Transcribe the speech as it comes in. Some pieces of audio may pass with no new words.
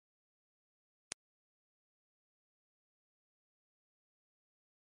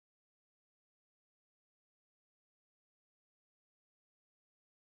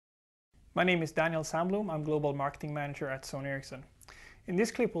My name is Daniel Sandblom. I'm Global Marketing Manager at Sony Ericsson. In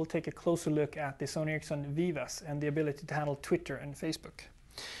this clip, we'll take a closer look at the Sony Ericsson Vivaz and the ability to handle Twitter and Facebook.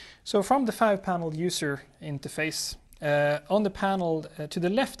 So from the 5-panel user interface, on the panel to the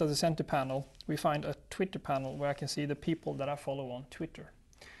left of the center panel, we find a Twitter panel where I can see the people that I follow on Twitter.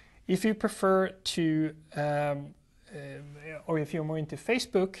 If you prefer to, or if you're more into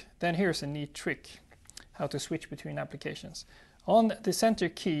Facebook, then here's a neat trick, how to switch between applications. On the center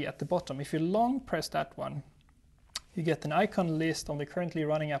key at the bottom, if you long press that one, you get an icon list on the currently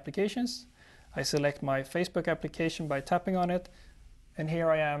running applications. I select my Facebook application by tapping on it, and here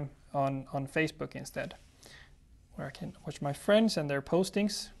I am on Facebook instead, where I can watch my friends and their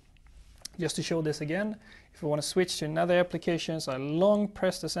postings. Just to show this again, if I want to switch to another applications, I long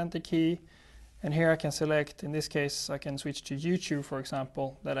press the center key, and here I can select, in this case, I can switch to YouTube, for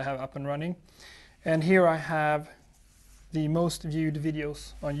example, that I have up and running. And here I have the most viewed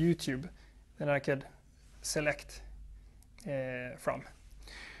videos on YouTube that I could select from.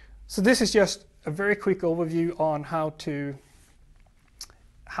 So this is just a very quick overview on how to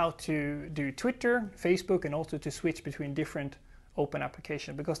do Twitter, Facebook, and also to switch between different open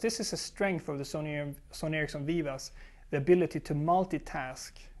applications, because this is a strength of the Sony Ericsson Vivaz, the ability to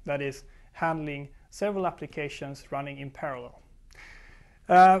multitask, that is handling several applications running in parallel.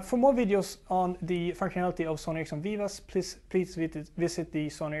 For more videos on the functionality of Sony Ericsson Vivaz, please visit the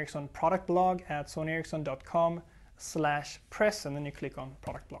Sony Ericsson product blog at sonyericsson.com/press, and then you click on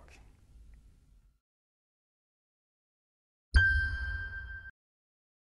product blog.